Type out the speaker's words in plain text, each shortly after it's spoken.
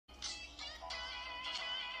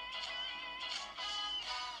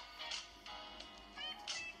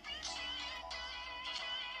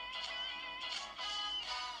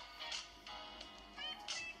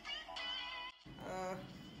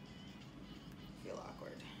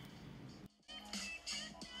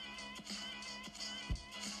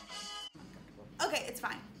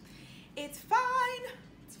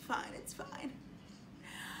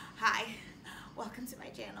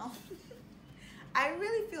intentional. I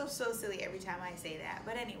really feel so silly every time I say that.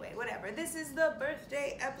 But anyway, whatever. This is the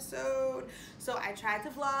birthday episode. So I tried to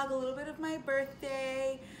vlog a little bit of my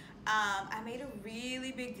birthday. I made a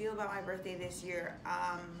really big deal about my birthday this year.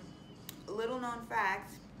 Little known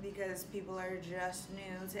fact, because people are just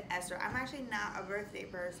new to Esther, I'm actually not a birthday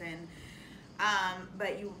person.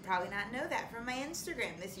 But you probably not know that from my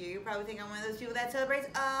Instagram this year. You probably think I'm one of those people that celebrates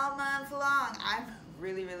all month long. I'm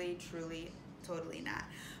really, really, truly, totally not.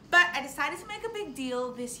 But I decided to make a big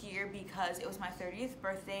deal this year because it was my 30th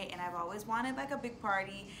birthday and I've always wanted like a big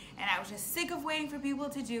party, and I was just sick of waiting for people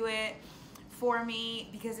to do it for me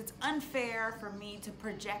because it's unfair for me to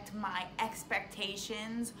project my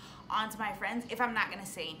expectations onto my friends if I'm not gonna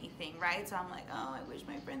say anything, right? So I'm like, oh, I wish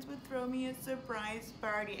my friends would throw me a surprise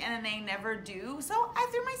party, and then they never do. So I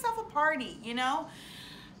threw myself a party, you know?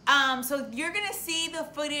 So you're gonna see the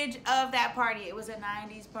footage of that party. It was a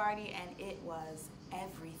 90s party and it was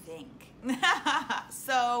everything.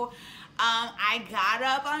 So I got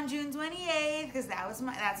up on June 28th because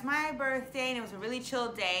that's my birthday, and it was a really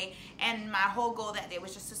chill day, and my whole goal that day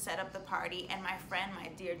was just to set up the party. And my friend, my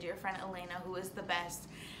dear friend Elena, who is the best,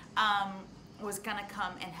 was gonna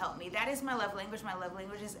come and help me. That is my love language. My love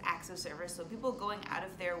language is acts of service. So people going out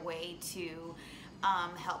of their way to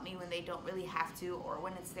help me when they don't really have to, or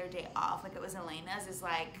when it's their day off, like it was Elena's, is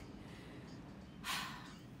like,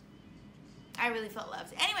 I really felt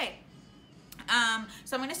loved. Anyway,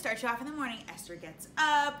 so I'm gonna start you off in the morning. Esther gets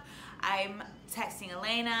up. I'm texting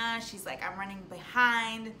Elena. She's like, I'm running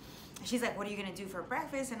behind. She's like, what are you gonna do for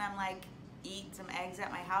breakfast? And I'm like, eat some eggs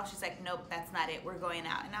at my house. She's like, nope, that's not it. We're going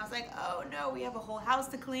out. And I was like, oh no, we have a whole house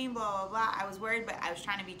to clean, blah, blah, blah. I was worried, but I was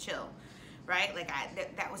trying to be chill, right? Like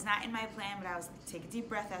that was not in my plan, but I was like, take a deep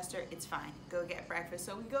breath, Esther. It's fine. Go get breakfast.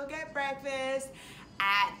 So we go get breakfast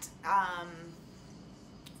at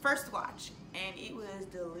First Watch, and it was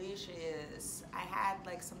delicious. I had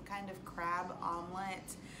like some kind of crab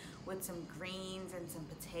omelet with some greens and some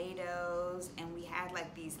potatoes, and we had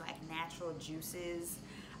like these like natural juices.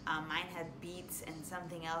 Mine had beets and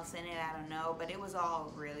something else in it, I don't know, but it was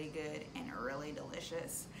all really good and really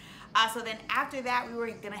delicious. So then after that, we were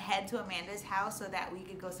gonna head to Amanda's house so that we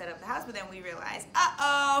could go set up the house, but then we realized,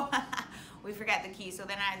 uh-oh, we forgot the key. So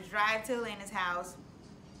then I drive to Elena's house,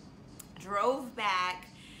 drove back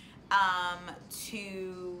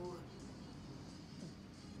to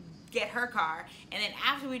get her car, and then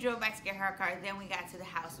after we drove back to get her car, then we got to the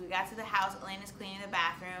house. We got to the house, Elena's cleaning the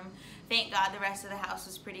bathroom. Thank God the rest of the house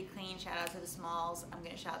was pretty clean. Shout out to the Smalls. I'm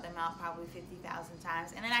gonna shout them out probably 50,000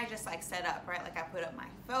 times. And then I just like set up, right? Like I put up my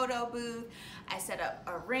photo booth. I set up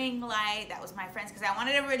a ring light. That was my friend's, because I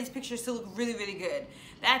wanted everybody's pictures to look really, really good.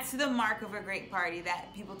 That's the mark of a great party,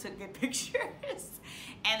 that people took good pictures.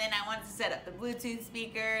 And then I wanted to set up the Bluetooth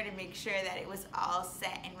speaker to make sure that it was all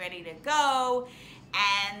set and ready to go.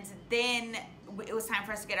 And then it was time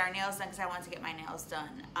for us to get our nails done, because I wanted to get my nails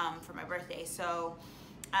done for my birthday. So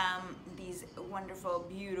these wonderful,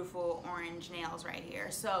 beautiful orange nails right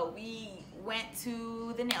here. So we went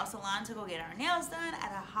to the nail salon to go get our nails done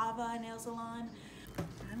at a Hava nail salon.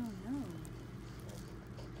 I don't know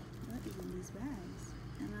what is in these bags,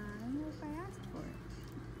 and I don't know if I asked for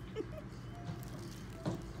it.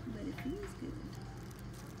 But it feels good.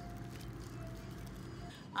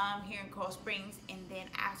 Here in Coral Springs, and then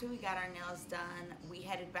after we got our nails done, we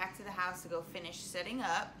headed back to the house to go finish setting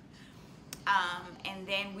up, and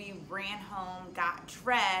then we ran home, got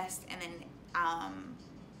dressed, and then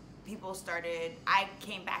people started. I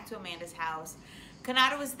came back to Amanda's house.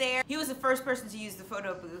 Kanata was there. He was the first person to use the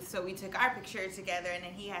photo booth, so we took our picture together, and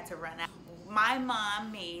then he had to run out. My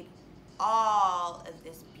mom made all of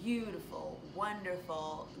this beautiful,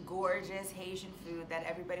 wonderful, gorgeous Haitian food that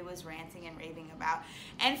everybody was ranting and raving about.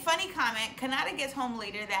 And funny comment, Kanata gets home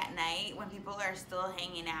later that night when people are still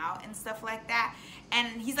hanging out and stuff like that,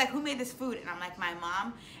 and he's like, who made this food? And I'm like, my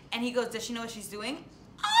mom. And he goes, does she know what she's doing?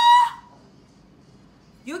 Ah!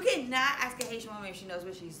 You cannot ask a Haitian woman if she knows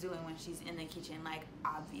what she's doing when she's in the kitchen. Like,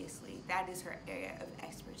 obviously, that is her area of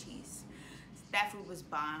expertise. That food was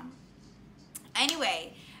bomb.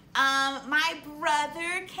 Anyway, my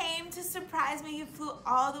brother came to surprise me. He flew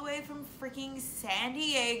all the way from freaking San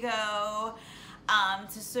Diego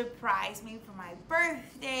to surprise me for my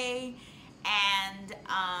birthday. And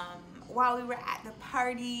while we were at the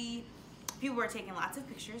party, people were taking lots of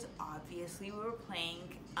pictures. Obviously, we were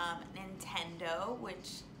playing Nintendo,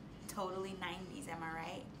 which totally 90s, am I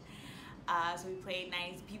right? So we played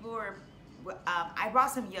 90s. People were, I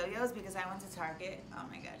brought some yo-yos because I went to Target. Oh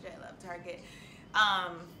my gosh, I love Target.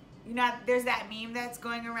 You know, there's that meme that's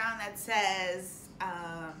going around that says,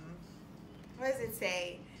 what does it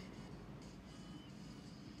say?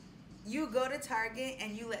 you go to Target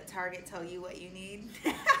and you let Target tell you what you need.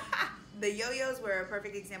 The yo-yos were a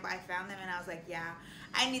perfect example. I found them and I was like, yeah,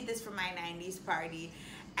 I need this for my 90s party.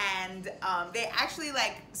 And they actually,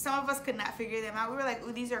 like, some of us could not figure them out. We were like,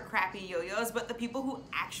 ooh, these are crappy yo-yos. But the people who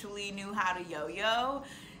actually knew how to yo-yo,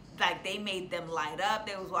 like, they made them light up.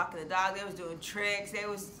 They was walking the dog. They was doing tricks. They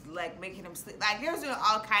was, like, making them sleep. Like, they was doing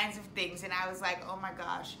all kinds of things. And I was like, oh, my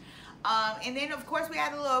gosh. And then, of course, we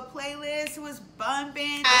had a little playlist. It was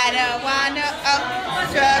bumping. I don't want no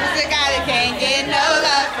drugs. The guy that can't get no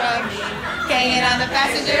love from me. Hanging on the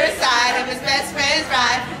passenger side of his best friend's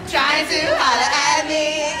ride. Trying to holler at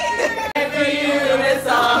me. For you, the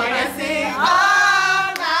song I sing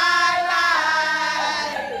all my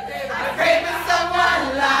life. I pray for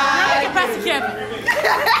someone like you.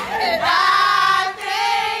 I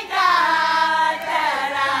thank God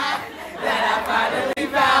that I finally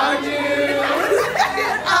found you.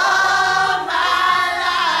 All my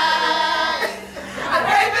life. I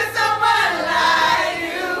pray for someone like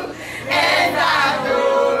you. And I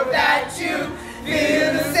hope that you feel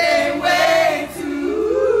the same way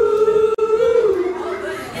too.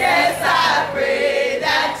 Yes, I pray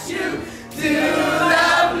that you do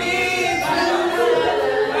love me too.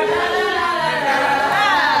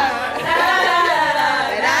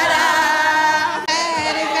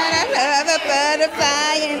 Love a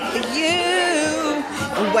butterfly for you.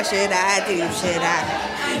 What should I do? Should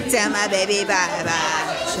I tell my baby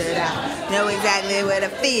bye-bye? Should I know exactly what I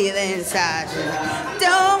feel inside?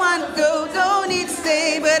 Don't want to go, don't need to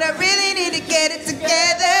stay, but I really need to get it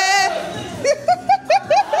together.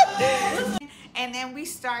 And then we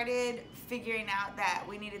started figuring out that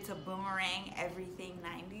we needed to boomerang everything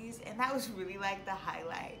 90s, and that was really like the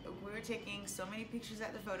highlight. We were taking so many pictures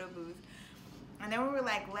at the photo booth, and then we were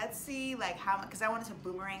like, let's see like how much, because I wanted to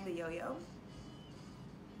boomerang the yo-yo.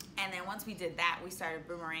 And then once we did that, we started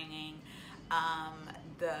boomeranging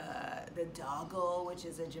the doggle, which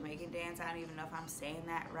is a Jamaican dance. I don't even know if I'm saying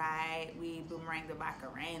that right. We boomeranged the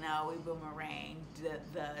Macarena. We boomeranged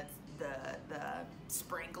the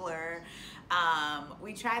sprinkler.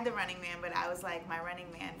 We tried the Running Man, but I was like, my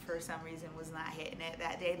Running Man for some reason was not hitting it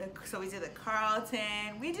that day. So we did the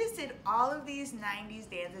Carlton. We just did all of these 90s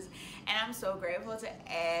dances, and I'm so grateful to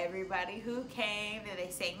everybody who came. That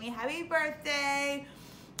they sang me happy birthday.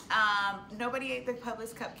 Nobody ate the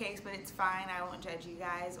Publix cupcakes, but it's fine. I won't judge you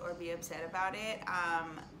guys or be upset about it.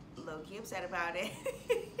 Low-key upset about it.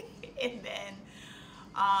 And then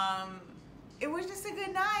it was just a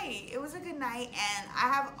good night. It was a good night, and I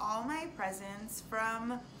have all my presents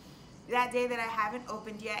from that day that I haven't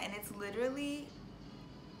opened yet, and it's literally,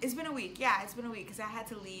 it's been a week. Yeah, it's been a week because I had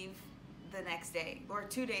to leave the next day or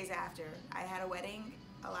 2 days after. I had a wedding,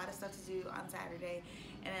 a lot of stuff to do on Saturday,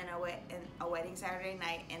 and then a wedding Saturday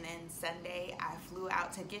night, and then Sunday I flew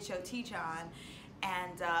out to get your teach on,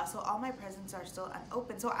 and so all my presents are still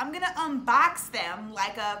unopened. So I'm gonna unbox them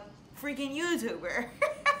like a freaking YouTuber.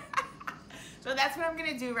 So that's what I'm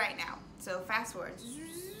gonna do right now. So fast forward.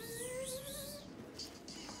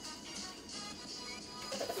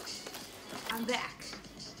 I'm back.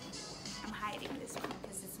 I'm hiding this one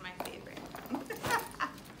because it's my favorite.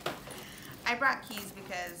 I brought keys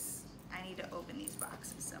because I need to open these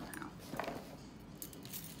boxes somehow.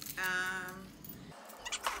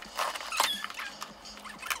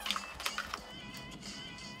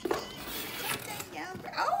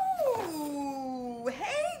 Oh,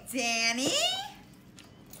 hey, Danny.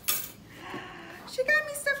 She got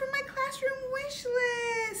me stuff from my classroom wish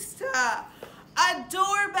list. A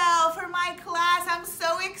doorbell for my class. I'm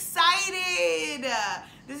so excited.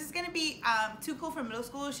 This is gonna be too cool for middle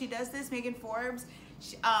school. She does this, Megan Forbes,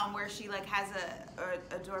 where she like has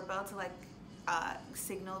a doorbell to like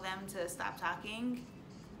signal them to stop talking.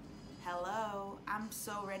 Hello, I'm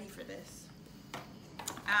so ready for this.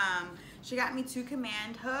 She got me 2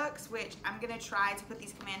 command hooks, which I'm gonna try to put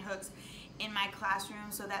these command hooks in my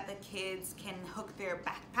classroom so that the kids can hook their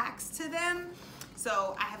backpacks to them.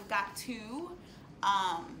 So I have got 2.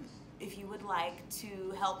 If you would like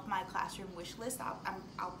to help my classroom wish list,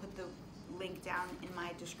 I'll put the link down in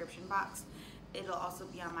my description box. It'll also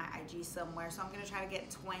be on my IG somewhere. So I'm gonna try to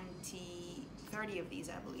get 30 of these,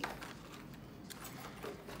 I believe.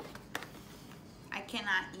 I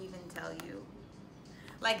cannot even tell you.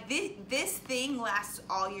 Like this thing lasts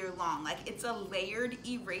all year long. Like it's a layered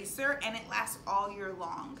eraser and it lasts all year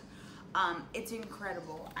long. It's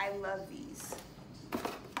incredible. I love these.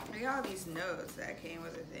 Look at all these notes that came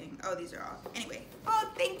with the thing. Oh, these are all. Anyway.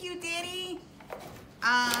 Oh, thank you, Danny.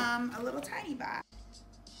 A little tiny box.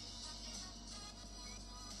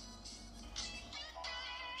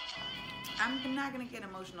 I'm not gonna get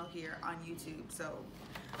emotional here on YouTube, so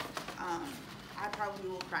I probably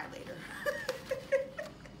will cry later.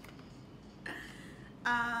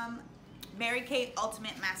 Mary Kate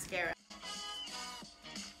Ultimate Mascara.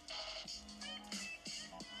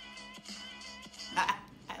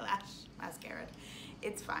 Eyelash mascara.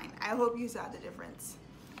 It's fine. I hope you saw the difference.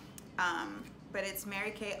 But it's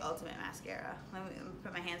Mary Kate Ultimate Mascara. Let me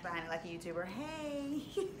put my hands behind it like a YouTuber. Hey.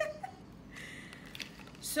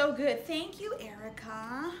 So good. Thank you,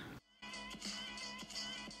 Erica.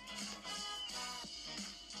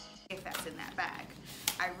 If that's in that bag.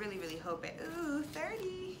 I really, really hope it. Ooh,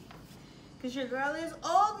 30. Because your girl is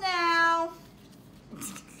old now.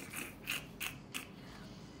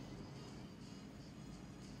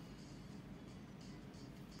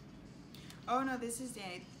 Oh no, this is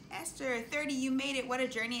Danny. Esther, 30, you made it. What a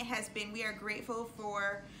journey it has been. We are grateful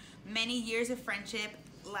for many years of friendship,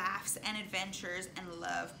 laughs, and adventures, and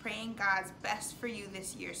love. Praying God's best for you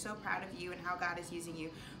this year. So proud of you and how God is using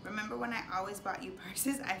you. Remember when I always bought you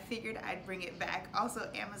purses? I figured I'd bring it back. Also,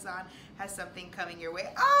 Amazon has something coming your way.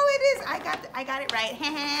 Oh, it is. I got it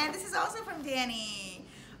right. This is also from Danny.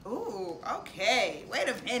 Ooh, okay. Wait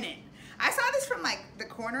a minute. I saw this from like the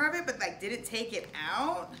corner of it, but like didn't take it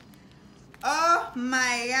out. Oh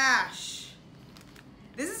my gosh.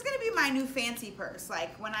 This is gonna be my new fancy purse.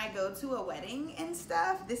 Like when I go to a wedding and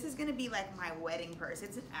stuff, this is gonna be like my wedding purse.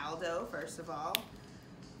 It's an Aldo, first of all.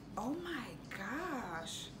 Oh my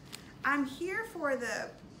gosh. I'm here for the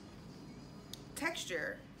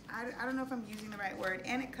texture. I don't know if I'm using the right word.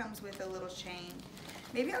 And it comes with a little chain.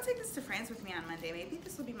 Maybe I'll take this to France with me on Monday. Maybe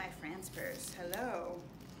this will be my France purse. Hello.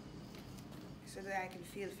 So that I can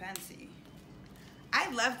feel fancy. I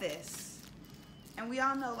love this. And we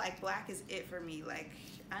all know like black is it for me. Like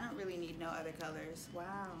I don't really need no other colors. Wow.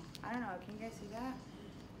 I don't know. Can you guys see that?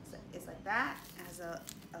 It's like that. It has a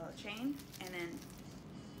chain. And then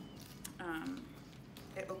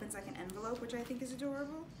it opens like an envelope, which I think is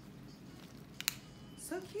adorable.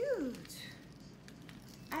 So cute.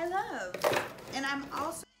 I love. And I'm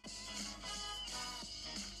also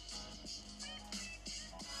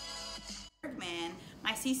man,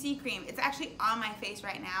 my CC cream. It's actually on my face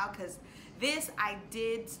right now because this I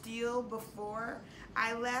did steal before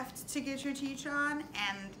I left to get your teach on,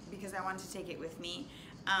 and because I wanted to take it with me.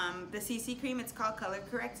 The CC cream, it's called color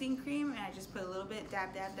correcting cream, and I just put a little bit,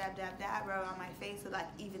 dab, dab, dab, dab, dab, rub on my face. It like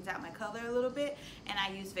evens out my color a little bit, and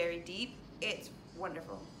I use very deep. It's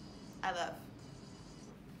wonderful. I love.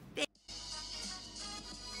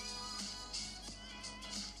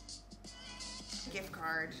 Gift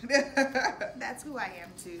card. That's who I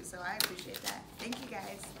am too, so I appreciate that. Thank you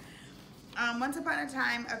guys. Once upon a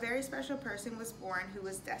time, a very special person was born who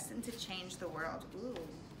was destined to change the world. Ooh,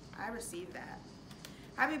 I received that.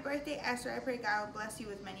 Happy birthday, Esther. I pray God will bless you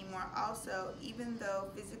with many more. Also, even though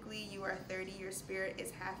physically you are 30, your spirit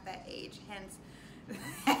is half that age. Hence,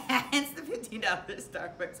 hence the $15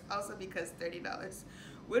 Starbucks. Also because $30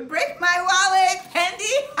 would break my wallet,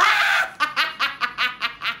 Pendy.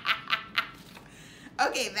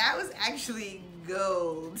 Okay, that was actually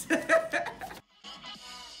gold.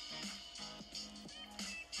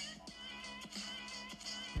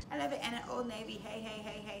 I love it. And an Old Navy. Hey, hey,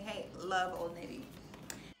 hey, hey, hey. Love Old Navy.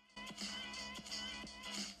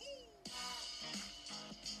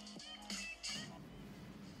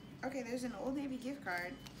 Okay, there's an Old Navy gift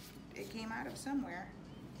card. It came out of somewhere.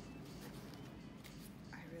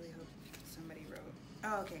 I really hope somebody wrote.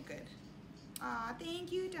 Oh, okay, good. Aw,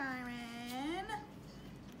 thank you, Darren.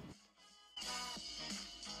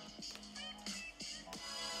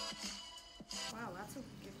 Wow, lots of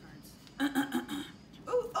gift cards.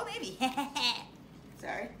 Ooh, Old Navy.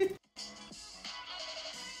 Sorry.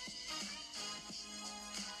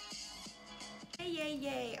 Yay, yay,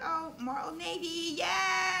 yay. Oh, more Old Navy.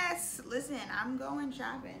 Yes. Listen, I'm going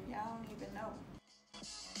shopping. Y'all don't even know.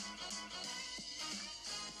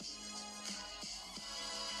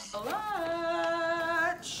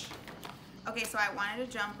 Lunch. Okay, so I wanted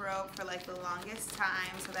a jump rope for like the longest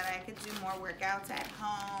time so that I could do more workouts at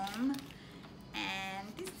home.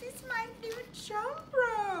 And this is my new jump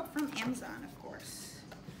rope from Amazon, of course.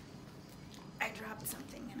 I dropped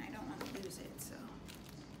something and I don't want to lose it, so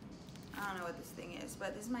I don't know what this thing is,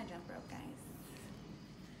 but this is my jump rope, guys.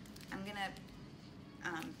 I'm gonna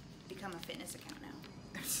become a fitness account now.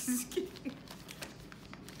 Just kidding.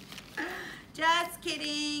 Just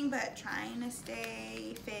kidding, but trying to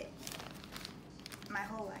stay fit my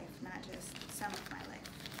whole life, not just some of my life.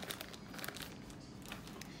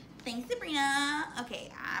 Thanks, Sabrina.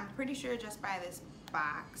 Okay, I'm pretty sure just by this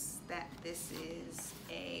box that this is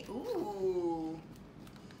a, ooh,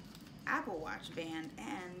 Apple Watch band,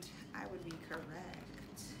 and I would be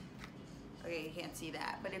correct. Okay, you can't see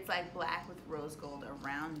that, but it's like black with rose gold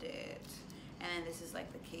around it. And then this is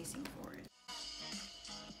like the casing for it.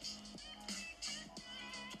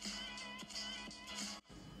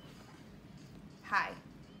 Hi,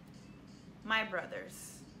 my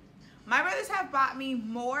brothers. My brothers have bought me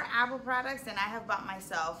more Apple products than I have bought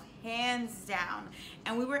myself, hands down.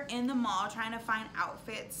 And we were in the mall trying to find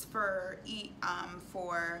outfits for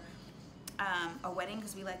a wedding,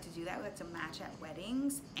 because we like to do that. We like to match at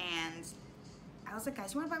weddings. And I was like,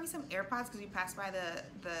 guys, you want to buy me some AirPods? Because we passed by the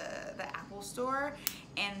Apple store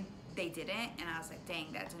and they didn't. And I was like,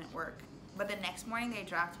 dang, that didn't work. But the next morning they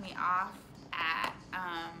dropped me off at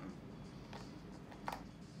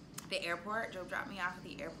the airport. Joe dropped me off at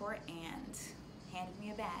the airport and handed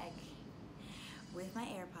me a bag with my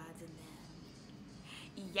AirPods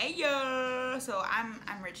in them. Yeah. So I'm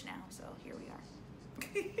rich now. So here we are.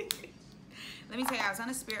 Let me tell you, I was on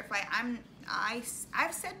a Spirit flight.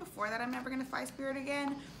 I've said before that I'm never gonna fly Spirit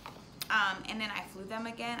again. And then I flew them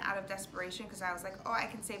again out of desperation, because I was like, oh, I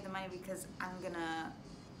can save the money because I'm gonna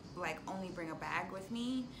like only bring a bag with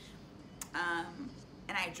me.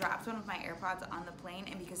 And I dropped one of my AirPods on the plane,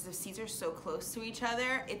 and because the seats are so close to each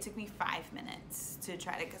other, it took me 5 minutes to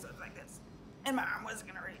try to, because I was like this, and my arm wasn't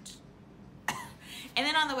gonna reach. And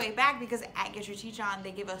then on the way back, because at Get Your Teach On,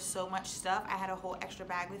 they give us so much stuff, I had a whole extra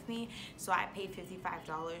bag with me, so I paid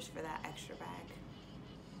 $55 for that extra bag.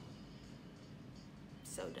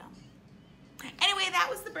 So dumb. Anyway, that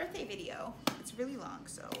was the birthday video. It's really long,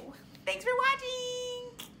 so thanks for watching.